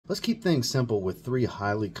Let's keep things simple with 3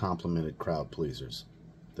 highly complimented crowd pleasers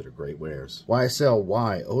that are great wears. YSL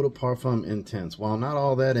Y Eau de Parfum Intense. While not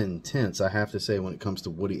all that intense, I have to say, when it comes to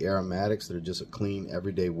woody aromatics that are just a clean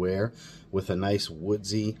everyday wear with a nice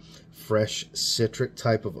woodsy, fresh citric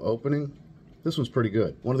type of opening, this one's pretty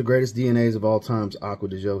good. One of the greatest DNAs of all time's Acqua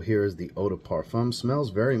di Gio here is the Eau de Parfum.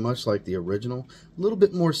 Smells very much like the original. A little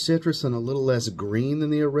bit more citrus and a little less green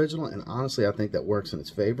than the original, and honestly I think that works in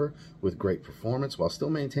its favor with great performance while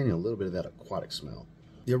still maintaining a little bit of that aquatic smell.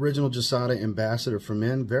 The original Gisada Ambassador for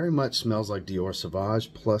men very much smells like Dior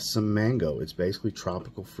Sauvage plus some mango. It's basically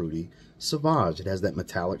tropical fruity Sauvage. It has that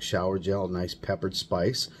metallic shower gel, nice peppered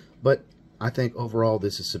spice, but I think overall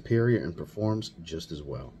this is superior and performs just as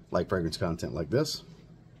well. Like fragrance content like this,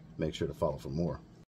 make sure to follow for more.